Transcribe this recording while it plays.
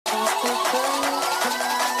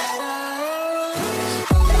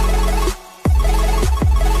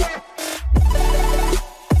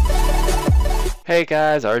Hey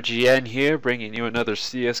guys, RGN here, bringing you another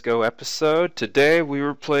CSGO episode. Today we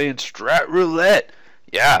were playing Strat roulette.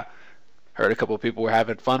 Yeah, heard a couple people were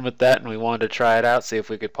having fun with that and we wanted to try it out, see if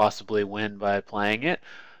we could possibly win by playing it.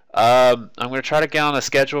 I'm going to try to get on a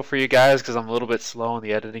schedule for you guys because I'm a little bit slow on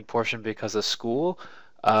the editing portion because of school.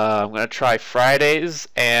 I'm going to try Fridays,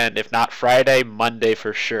 and if not Friday, Monday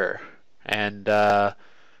for sure. And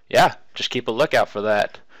yeah, just keep a lookout for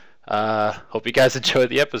that. Hope you guys enjoy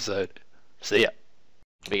the episode. See ya.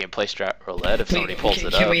 We can play Strat roulette if somebody pulls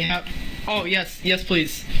it up. Can we have? Oh yes,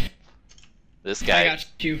 please. This guy, I got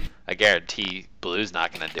you. I guarantee Blue's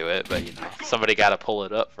not gonna do it, but you know, somebody gotta pull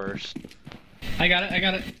it up first. I got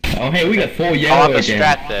it. Oh hey, we got full yellow I'll have the again.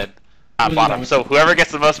 Strat then. Bottom. So whoever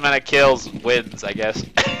gets the most amount of kills wins, I guess.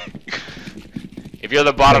 If you're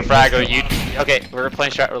the bottom fragger, you okay? We're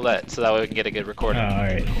playing Strat roulette, so that way we can get a good recording.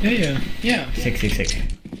 Alright. Yeah. 66.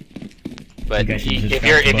 But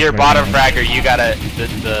if you're bottom fragger, you gotta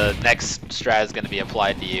the next strat is gonna be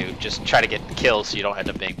applied to you. Just try to get kills so you don't end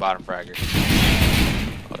up being bottom fragger.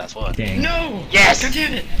 Oh, that's one. Dang. No! Yes! God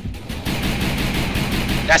damn it!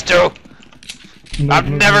 That's two!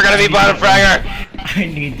 I'm never gonna be bottom fragger!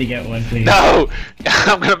 I need to get one, please. No!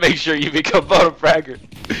 I'm gonna make sure you become bottom fragger.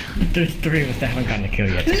 There's three of us that haven't gotten a kill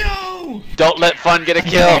yet. No! Don't let fun get a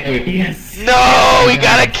kill! Yes! No! We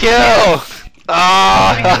got a kill! Oh!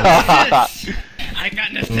 I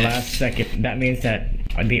got an assist. Last second. That means that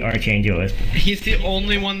the Archangel is... He's the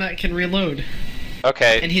only one that can reload.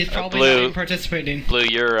 Okay. And he's probably Blue, not even participating. Blue,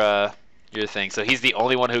 your thing. So he's the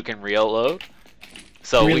only one who can reload.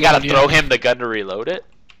 So we Reload, gotta throw yeah. him the gun to reload it.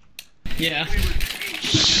 Yeah.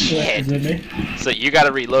 Shit. Is it me? So you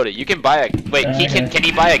gotta reload it. You can buy a wait. Can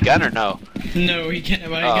he buy a gun or no? No, he can't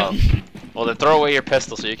buy a Oh. gun. Well, then throw away your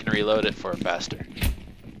pistol so you can reload it for faster.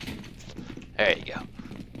 There you go.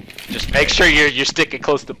 Just make sure you're sticking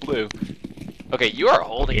close to Blue. Okay, you are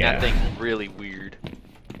holding that thing really weird.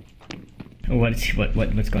 What's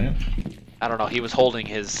going on? I don't know. He was holding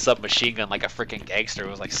his submachine gun like a freaking gangster. It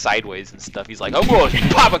was like sideways and stuff. He's like, "I'm going to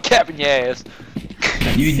pop a cap in your ass."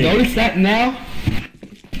 You notice that now?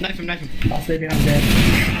 Knife him. I'll save you, I'm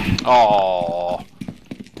dead. Oh.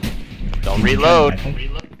 Don't reload.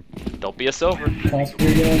 Don't be a silver. Toss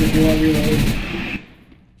reload if you want to reload.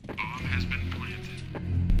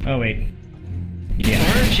 Oh wait. Yeah.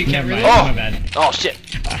 Or she can't Never reload. mind. Oh! My bad. Oh shit!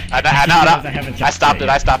 I stopped it.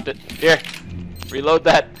 I stopped it. Here, reload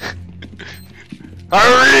that.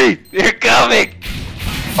 Hurry! You're coming!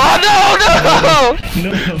 Oh no!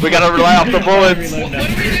 No! We gotta rely off the bullets. What do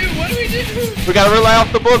we do? We gotta rely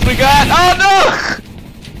off the bullets we got. Oh no!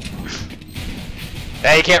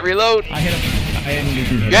 Hey, you can't reload. I hit him. I didn't hit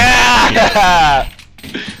him. Yeah!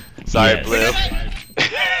 Sorry, Yes.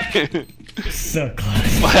 Blue. So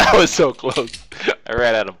close. That was so close. I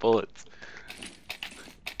ran out of bullets.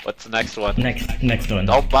 What's the next one? Next one.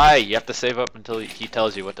 Don't buy. You have to save up until he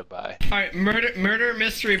tells you what to buy. Alright, murder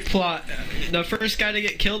mystery plot. The first guy to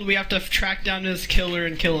get killed, we have to track down his killer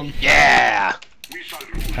and kill him. Yeah!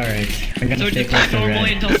 Alright. I'm gonna So stay just close play to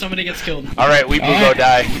normally red. until somebody gets killed. Alright, Weeboo, go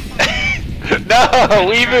die. No!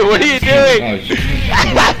 Weeboo, what are you doing? Oh, shit.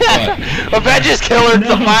 Avenge his killer! It's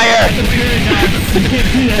a fire!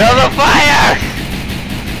 Kill the fire!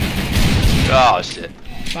 Oh shit.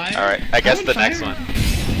 Fire? Alright, I guess the Fire? next one.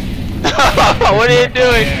 What are you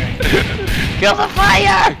doing? Kill the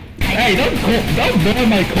fire! Hey, don't burn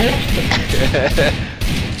my corpse!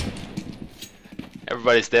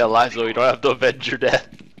 Everybody stay alive so we don't have to avenge your death.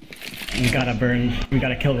 We gotta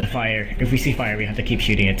kill the fire. If we see fire, we have to keep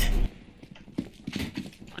shooting it.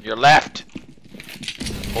 On your left.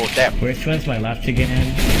 Oh damn. Which one's my left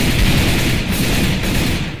again?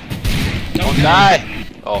 Don't die!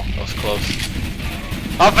 Oh, that was close.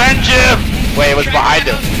 Avenge him! Wait, it was behind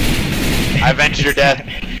him. I avenged your death.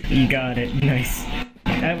 You got it. Nice.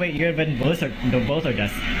 Wait, you avenged both are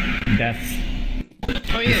deaths.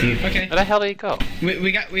 Oh yeah, okay. Where the hell did he go?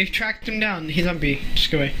 We've tracked him down. He's on B. Just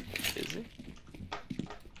go away. Is he?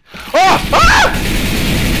 Oh! Ah!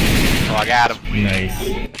 Oh, I got him. Nice.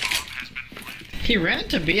 He ran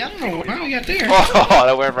to B. I don't know how he got there. Oh,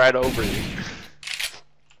 that went right over you.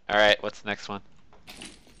 Alright, what's the next one?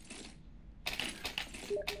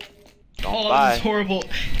 Oh, Bye. this is horrible.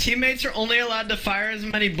 Teammates are only allowed to fire as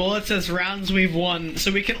many bullets as rounds we've won.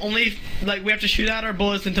 So we can only, we have to shoot out our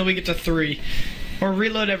bullets until we get to 3. Or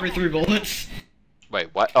reload every 3 bullets.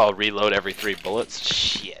 Wait, what? Oh, reload every 3 bullets?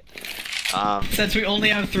 Shit. Since we only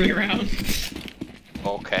have 3 rounds.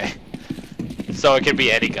 Okay. So it can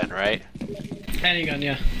be any gun, right? Any gun,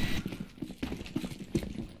 yeah.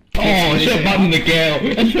 I should have bought the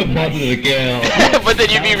Gale. I should have bought the Gale. But then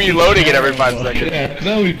you'd be reloading it every 5 seconds. Yeah,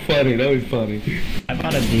 that would be funny. That would be funny. I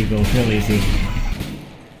bought a Deagle, real easy.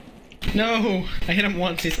 No, I hit him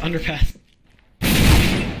once. He's underpass.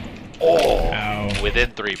 Oh, Ow.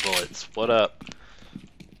 within 3 bullets. What up?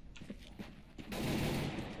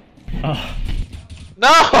 Oh, No,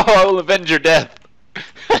 I will avenge your death.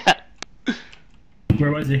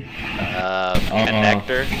 where was he?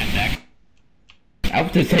 Connector. I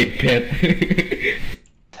would just say Pit.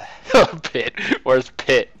 Pit. Where's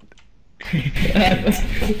Pit? I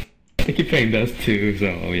keep playing those too, so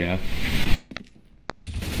yeah.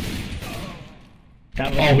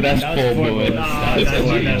 That was, Oh, that's that was full 4 bullets. bullets. That's That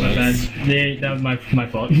full was bad. bullets. That was my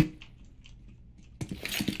fault. You're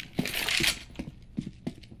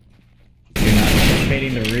not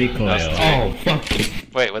anticipating the recoil. Oh, fuck.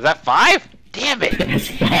 Wait, was that 5? Damn it! That's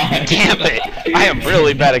fine. Damn it! I am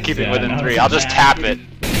really bad at keeping within 3. I'll just tap it.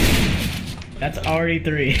 That's already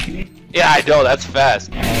 3. Yeah, I know, that's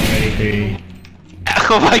fast. Already 3.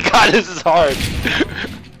 Oh my god, this is hard.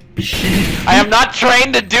 I am not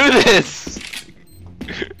trained to do this!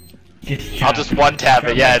 I'll just 1-tap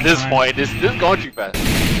it. Yeah, at this point, this is going too fast.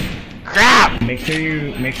 Crap! Make sure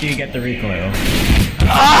you get the recoil.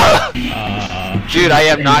 Ah! Dude, I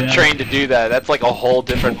am Yeah. not trained to do that. That's like a whole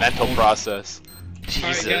different mental process.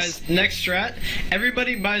 Jesus. Alright guys, next strat.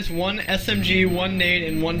 Everybody buys 1 SMG, 1 nade,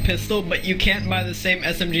 and 1 pistol, but you can't buy the same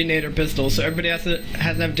SMG, nade, or pistol, so everybody has to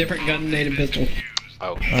have different gun, nade, and pistol.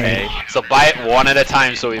 Okay. So buy it 1 at a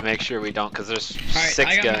time so we make sure we don't, because there's Alright,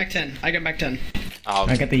 6 I got guns. back 10. I got back 10.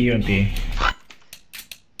 I got the UMP.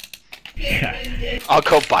 Yeah. I'll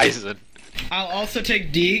go Bison. I'll also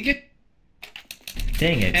take Deeg,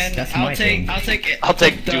 Dang it, and that's I'll my take thing. I'll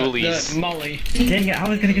take the the Molly. Dang it, I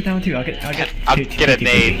was gonna get that one too. I'll get I'll two, get a two,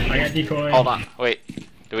 nade. I got decoy. Hold on. Wait.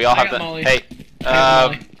 Do we all I have got the... Molly. Hey. I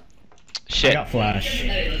got Molly. I Shit. got flash.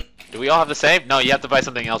 Do we all have the same? No, you have to buy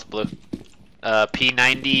something else, Blue.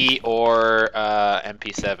 P90 or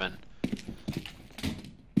MP7.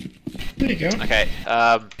 There you go. Okay.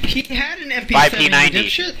 He had an MP7. Buy you P90.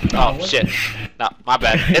 dipshit. Oh shit. No, my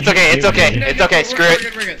bad. It's okay. It's okay. It's okay. Screw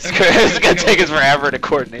it. We're good. Screw it. It's gonna take us forever to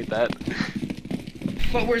coordinate that.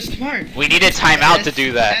 But we're smart. We need a timeout to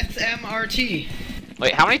do that. SMRT.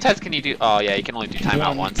 Wait, how many times can you do? Oh yeah, you can only do timeout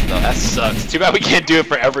 1. once though. That sucks. Too bad we can't do it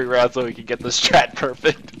for every round so we can get the strat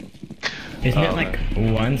perfect. Isn't it Oh, like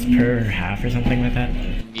once per half or something like that?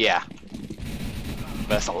 Yeah. But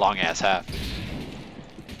that's a long ass half.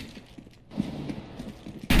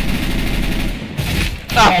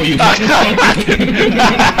 Oh, you I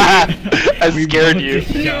We scared both you.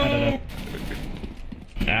 just shot at him.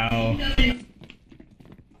 Ow.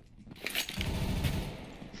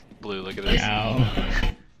 Blue, look at this.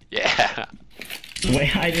 Ow. Yeah.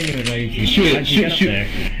 Wait, I didn't even know you could Shoot, how'd you get up shoot. there?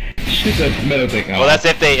 Shoot the metal thing out. Well, that's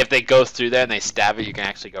if they go through there and they stab it, you can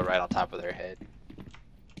actually go right on top of their head.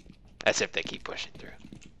 That's if they keep pushing through.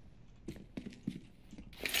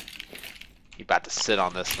 You about to sit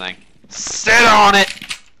on this thing. Sit on it!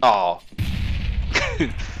 Oh.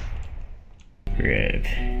 Rip.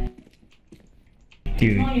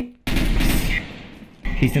 Dude.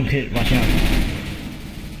 He's in pit, watch out.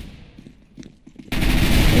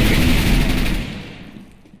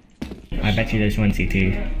 I bet you there's one CT.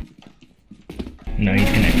 No, he's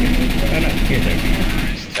connected. Oh no, here's there.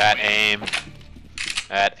 That aim.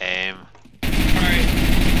 That aim. Alright.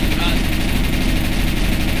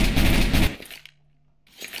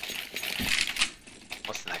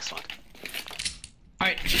 What's the next one?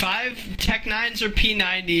 Alright, 5 Tech 9s or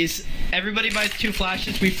P90s. Everybody buys 2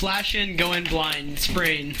 flashes. We flash in, go in blind,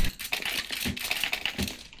 spraying.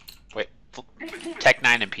 Wait, Tech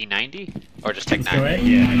 9 and P90? Or just Tech 9? Correct?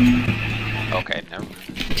 Yeah. Okay, never mind.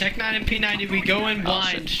 Tech 9 and P90, we go in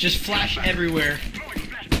blind. Just flash everywhere.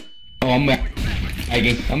 Oh, I'm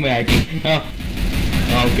lagging. I'm lagging. Oh.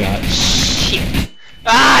 Oh god. Shit!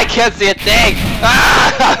 Ah, I can't see a thing!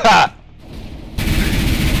 Ah!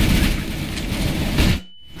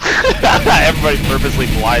 Everybody purposely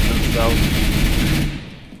blinds themselves.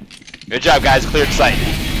 Good job, guys. Cleared sight.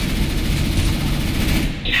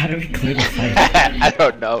 How do we clear the fight? I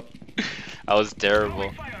don't know. I was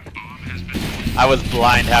terrible. I was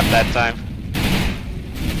blind half that time.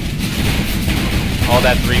 All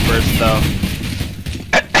that 3 bursts though.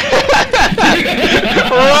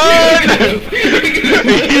 Run!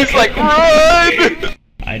 He's like, run!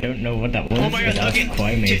 I don't know what that was, Oh my but god, that okay. was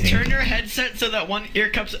quite amazing. Turn your headset so that one ear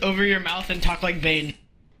cups over your mouth and talk like Bane.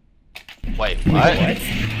 Wait, what? What?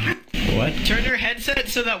 What? Turn your headset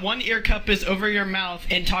so that one ear cup is over your mouth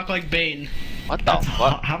and talk like Bane. What the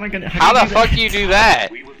fuck? How am I gonna? How do the you do fuck that?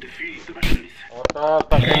 do you do that? How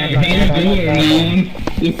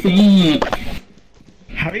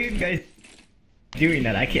are you guys doing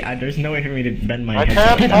that? I can't. There's no way for me to bend my I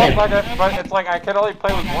head. can't talk like it, but it's like I can only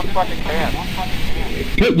play with one fucking can.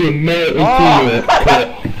 Put your mouth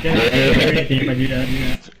into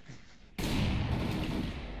it.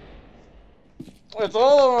 It's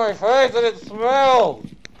all over my face and it smells!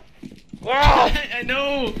 Ah! I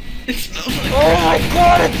know! It smells like Oh my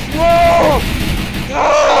god, it smells!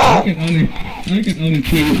 Ah! I can only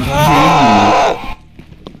play with one Ah!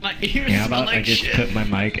 my ears Yeah, how smell about I like just shit. put my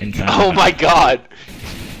mic inside? Oh my god!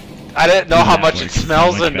 I didn't know how That much it works so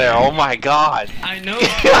smells much in there. better. Oh my god! I know,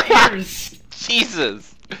 my ears.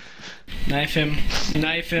 Jesus! Knife him.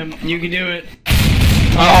 Knife him. You can do it.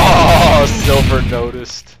 Oh, Silver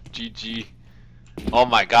noticed. GG. Oh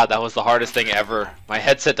my god, that was the hardest thing ever. My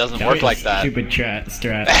headset doesn't That work was like that. Stupid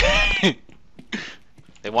strat.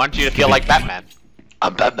 They want you to feel like Batman.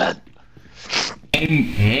 I'm Batman.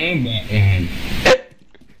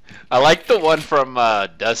 I like the one from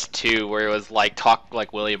Dust 2 where it was like talk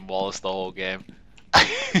like William Wallace the whole game.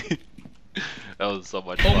 That was so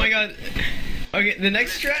much fun. Oh my god. Okay, the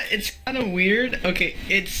next strat, it's kind of weird. Okay,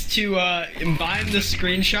 it's to bind the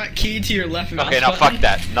screenshot key to your left mouse Okay, now button. fuck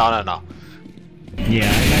that. No.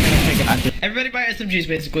 Yeah, I'm not gonna take it. Everybody buy SMGs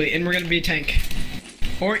basically, and we're gonna be a tank.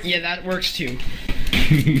 Or, yeah, that works too.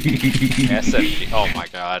 SMG. Oh my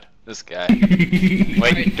god. This guy. Wait,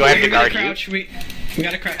 Alright, do I have to we're gonna guard you? crouch. We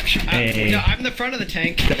gotta crouch. Hey. No, I'm the front of the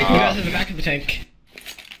tank. You guys are the back of the tank.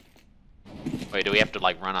 Wait, do we have to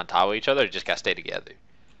like run on top of each other or just gotta stay together?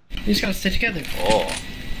 You just gotta stay together. Oh.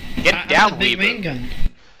 Get I'm down, the big main Weeble. gun.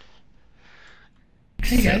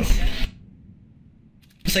 Hey guys.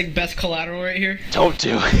 It's like best collateral right here. Don't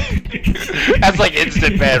do it. That's like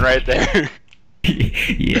instant ban right there.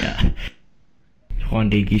 Yeah. One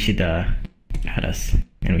day you should add us,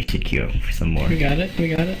 and we should queue for some more. We got it. We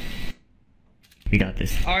got it. We got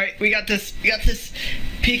this. Alright, we got this. We got this.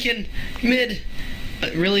 Peeking mid.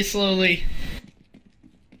 Really slowly.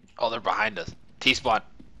 Oh, they're behind us. T-spawn.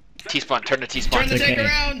 T-spawn, turn to T-spawn. Turn the tank okay.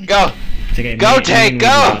 around. Go! It's okay. Go, me tank, and go!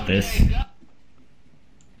 we got this.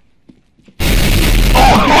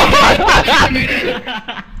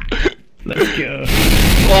 Let's go.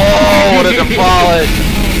 Oh, what a demolish!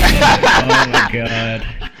 Oh my god.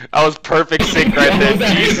 That was perfect sync right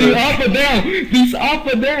there. He's Jesus. up and down! He's up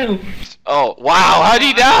and down! Oh, wow, how'd he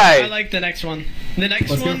I die? like the next one. The next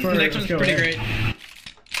Let's go one. for The it, next let's one's go pretty ahead. great.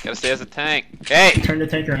 Gotta stay as a tank. Hey, Turn the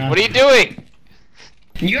tank around. what are you doing?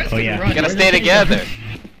 You guys Oh, can yeah. run. You gotta stay together.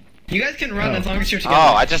 You guys can run Oh. as long as you're together.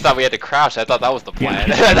 Oh, I just thought we had to crouch. I thought that was the plan.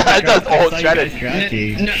 Yeah. That's the whole That's like strategy.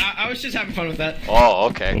 strategy. No, I was just having fun with that. Oh,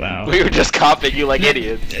 okay. Wow. We were just copying you like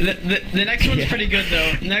idiots. The next one's Yeah. pretty good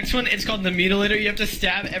though. The next one, it's called the Mutilator. You have to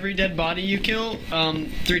stab every dead body you kill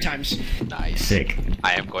 3 times. Nice. Sick.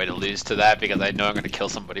 I am going to lose to that because I know I'm going to kill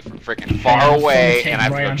somebody from freaking Yeah, far I'm away from and I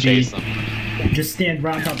have to right go on chase B. them. Just stand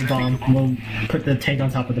right on top of the bomb. We'll put the tank on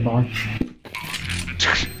top of the bomb.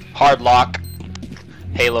 Hard lock.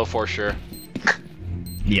 Halo for sure.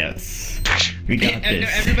 Yes. We got No, this.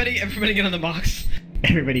 everybody get on the box.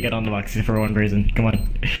 Everybody get on the box for one person. Come on.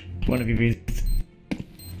 One of you please.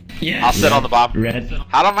 Yeah. I'll sit on the bomb. Red.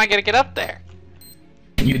 How am I going to get up there?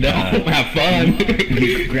 You know, have fun.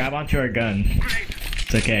 Grab onto our gun.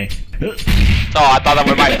 It's okay. Oh, I thought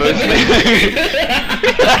that might boost me.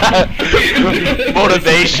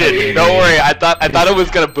 Motivation. Don't worry. I thought it was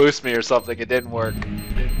going to boost me or something. It didn't work.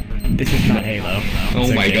 This is not Halo. Oh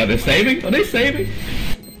It's my okay. god, they're saving? Are they saving?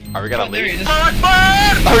 Are we going to Oh, there he leave? is. Are we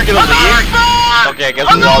going to leave? Okay, I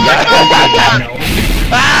guess we all die.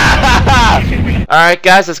 Alright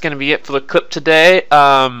guys, that's going to be it for the clip today.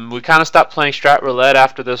 We kind of stopped playing Strat Roulette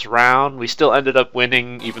after this round. We still ended up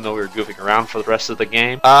winning even though we were goofing around for the rest of the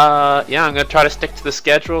game. Yeah, I'm going to try to stick to the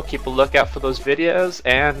schedule, keep a lookout for those videos,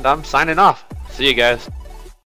 and I'm signing off. See you guys.